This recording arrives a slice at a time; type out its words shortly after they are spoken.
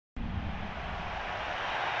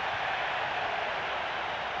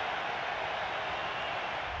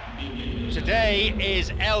Today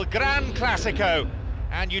is El Gran Clasico,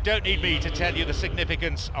 and you don't need me to tell you the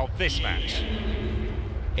significance of this match.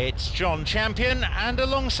 It's John Champion, and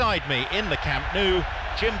alongside me in the Camp Nou,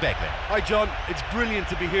 Jim Beglin. Hi John, it's brilliant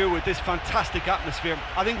to be here with this fantastic atmosphere.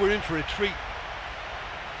 I think we're in for a treat.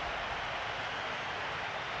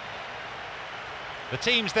 The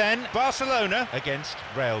teams then, Barcelona against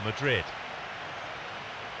Real Madrid.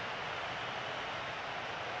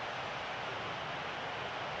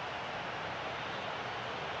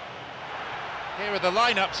 Here are the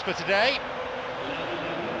lineups for today.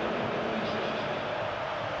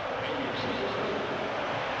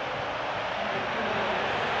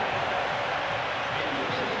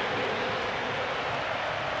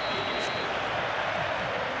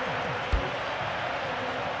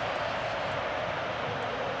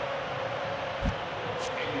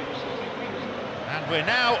 And we're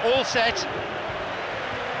now all set.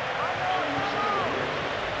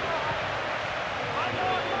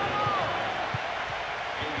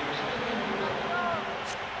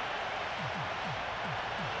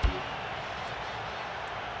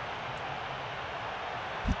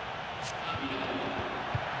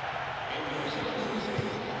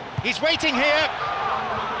 He's waiting here.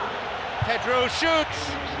 Pedro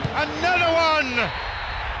shoots. Another one.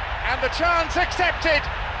 And the chance accepted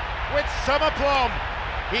with some aplomb.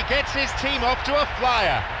 He gets his team off to a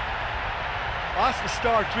flyer. That's the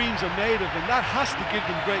start dreams are made of, and that has to give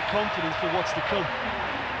them great confidence for what's to come.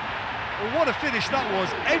 Well, what a finish that was.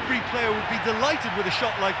 Every player would be delighted with a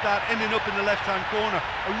shot like that ending up in the left-hand corner.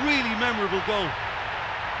 A really memorable goal.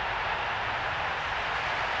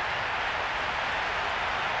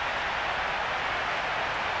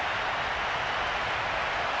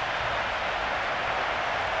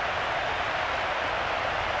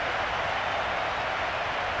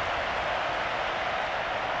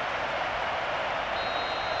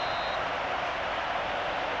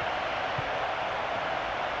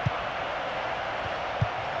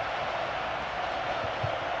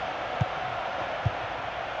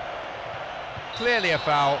 Clearly a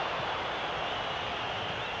foul.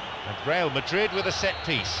 And Real Madrid with a set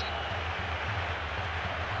piece.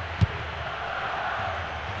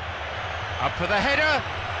 Up for the header.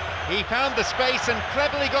 He found the space and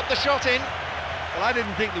cleverly got the shot in. Well, I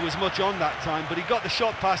didn't think there was much on that time, but he got the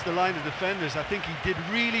shot past the line of defenders. I think he did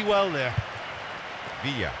really well there.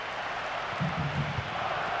 Villa.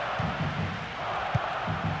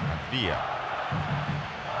 Villa.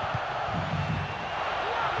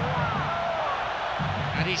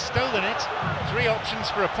 And he's stolen it. 3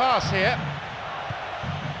 options for a pass here.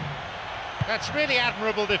 That's really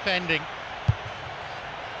admirable defending.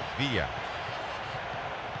 Villa.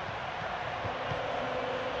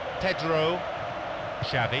 Pedro.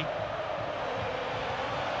 Xavi.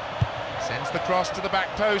 Sends the cross to the back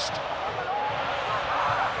post.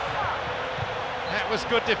 That was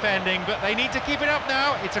good defending, but they need to keep it up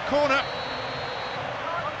now. It's a corner.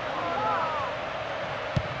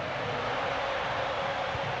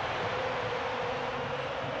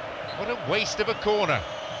 What a waste of a corner.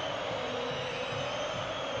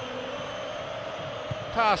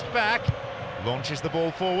 Passed back, launches the ball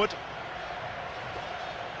forward.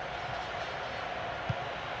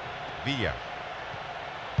 Villa.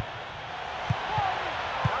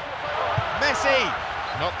 Messi!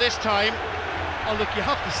 Not this time. Oh look, you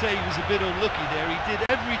have to say he was a bit unlucky there. He did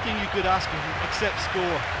everything you could ask of him except score.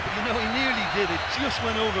 But you know, he nearly did it, just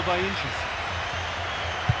went over by inches.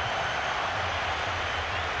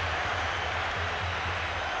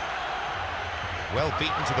 Well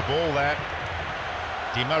beaten to the ball there.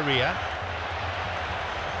 Di Maria.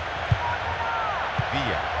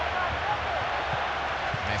 Villa.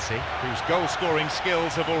 Messi, whose goal-scoring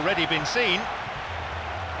skills have already been seen.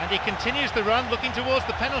 And he continues the run, looking towards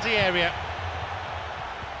the penalty area.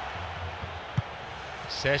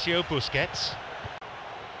 Sergio Busquets.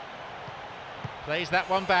 Plays that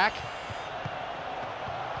one back.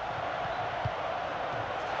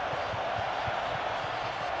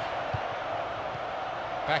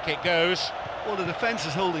 Back it goes. Well, the defence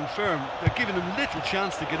is holding firm. They're giving him little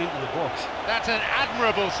chance to get into the box. That's an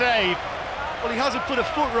admirable save. Well, he hasn't put a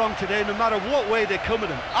foot wrong today, no matter what way they come at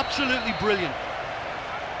him. Absolutely brilliant.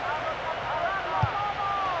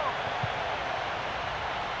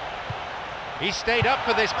 He stayed up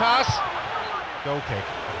for this pass. Goal kick.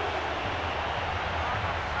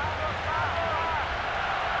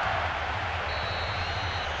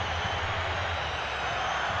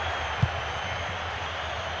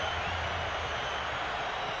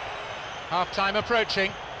 Half-time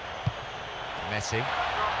approaching. Messi.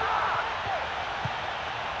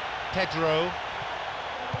 Pedro.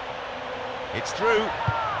 It's through.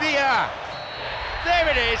 Villa! There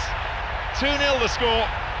it is! 2-0 the score.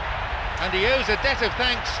 And he owes a debt of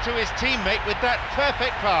thanks to his teammate with that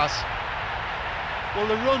perfect pass. Well,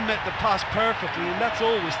 the run met the pass perfectly, and that's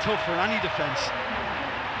always tough for any defence.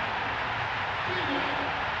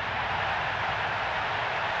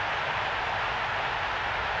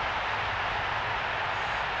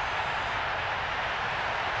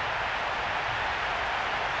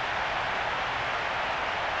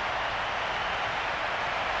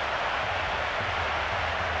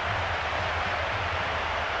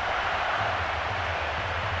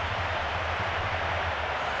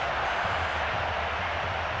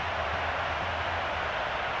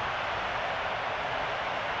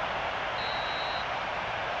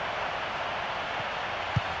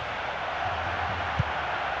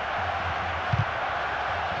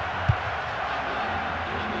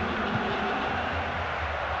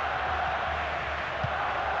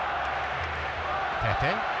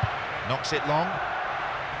 Pepe knocks it long.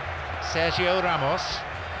 Sergio Ramos.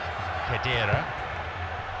 Khedira.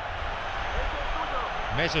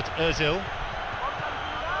 Mesut Ozil.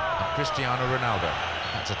 And Cristiano Ronaldo.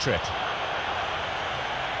 That's a trip.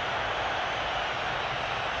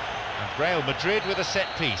 And Real Madrid with a set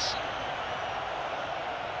piece.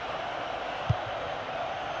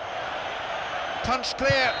 Punched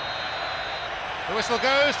clear. The whistle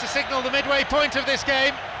goes to signal the midway point of this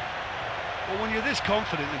game. Well, when you're this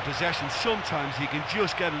confident in possession, sometimes you can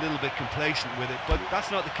just get a little bit complacent with it, but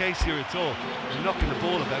that's not the case here at all. You're knocking the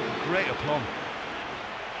ball about with great aplomb.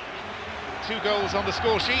 2 goals on the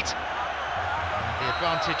score sheet. And the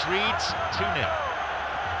advantage reads 2-0.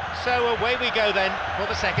 So away we go then for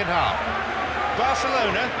the second half.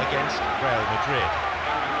 Barcelona against Real Madrid.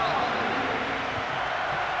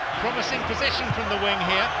 Promising position from the wing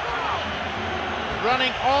here.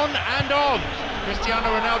 Running on and on. Cristiano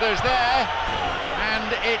Ronaldo's there,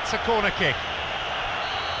 and it's a corner kick.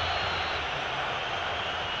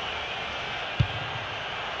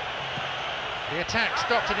 The attack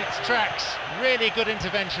stopped in its tracks. Really good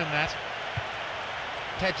intervention, that.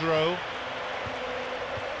 Pedro.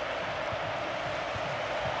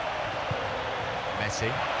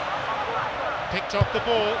 Messi. Picked off the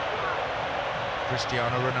ball.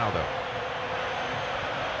 Cristiano Ronaldo.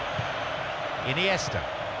 Iniesta.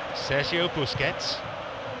 Sergio Busquets.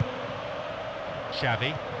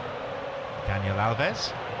 Xavi. Daniel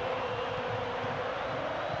Alves.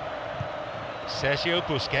 Sergio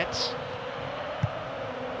Busquets.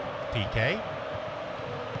 Piqué.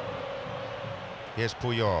 Here's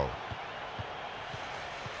Puyol.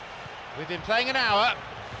 We've been playing an hour.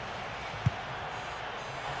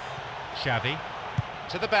 Xavi.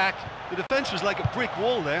 To the back. The defence was like a brick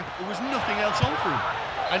wall there. There was nothing else on for him.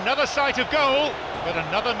 Another sight of goal, but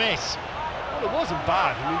another miss. Well, it wasn't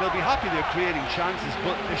bad. I mean, they'll be happy they're creating chances,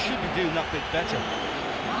 but they should be doing that bit better.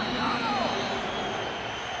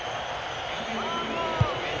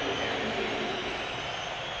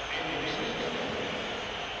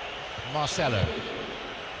 Marcelo.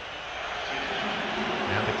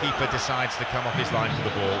 And the keeper decides to come off his line for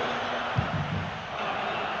the ball.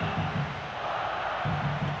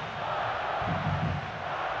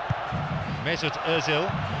 Mesut Ozil.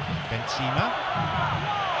 Benzema.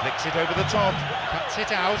 Flicks it over the top. Cuts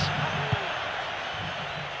it out.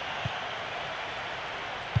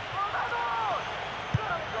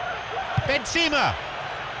 Benzema.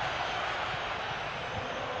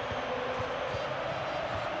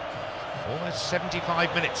 Almost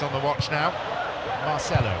 75 minutes on the watch now.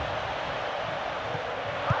 Marcelo.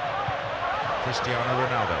 Cristiano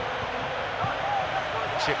Ronaldo.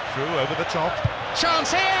 Chip through over the top.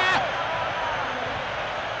 Chance here!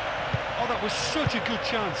 Oh, that was such a good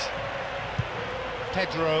chance.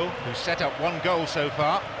 Pedro, who's set up 1 goal so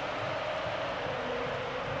far.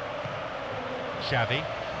 Xavi.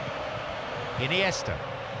 Iniesta.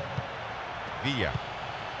 Villa.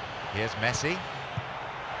 Here's Messi.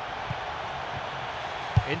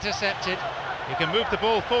 Intercepted. He can move the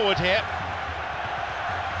ball forward here.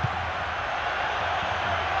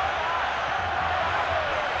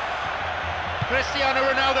 Cristiano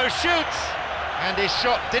Ronaldo shoots, and his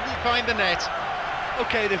shot didn't find the net.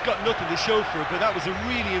 OK, they've got nothing to show for it, but that was a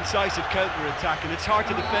really incisive counter-attack, and it's hard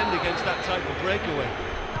to defend against that type of breakaway.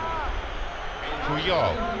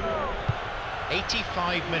 Puyol.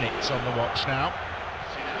 85 minutes on the watch now.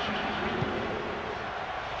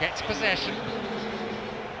 Gets possession.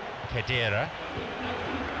 Khedira.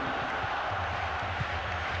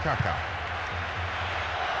 Kaka.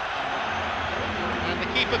 And the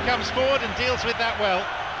keeper comes forward and deals with that well.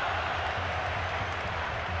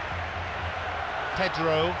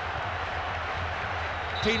 Pedro.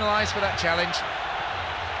 Penalised for that challenge.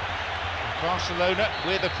 Barcelona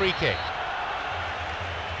with a free kick.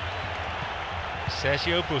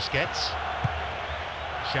 Sergio Busquets.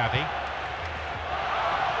 Xavi.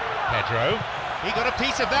 Pedro. He got a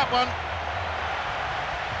piece of that one.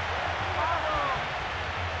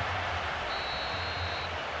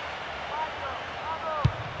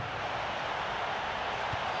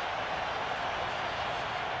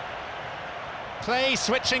 Play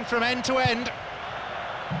switching from end to end.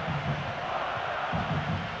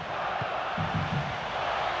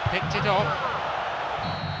 Picked it off.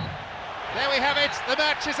 There we have it, the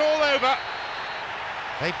match is all over.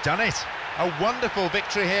 They've done it. A wonderful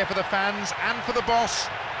victory here for the fans and for the boss.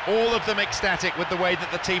 All of them ecstatic with the way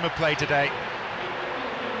that the team have played today.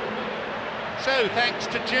 So thanks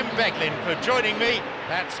to Jim Beglin for joining me.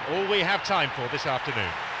 That's all we have time for this afternoon.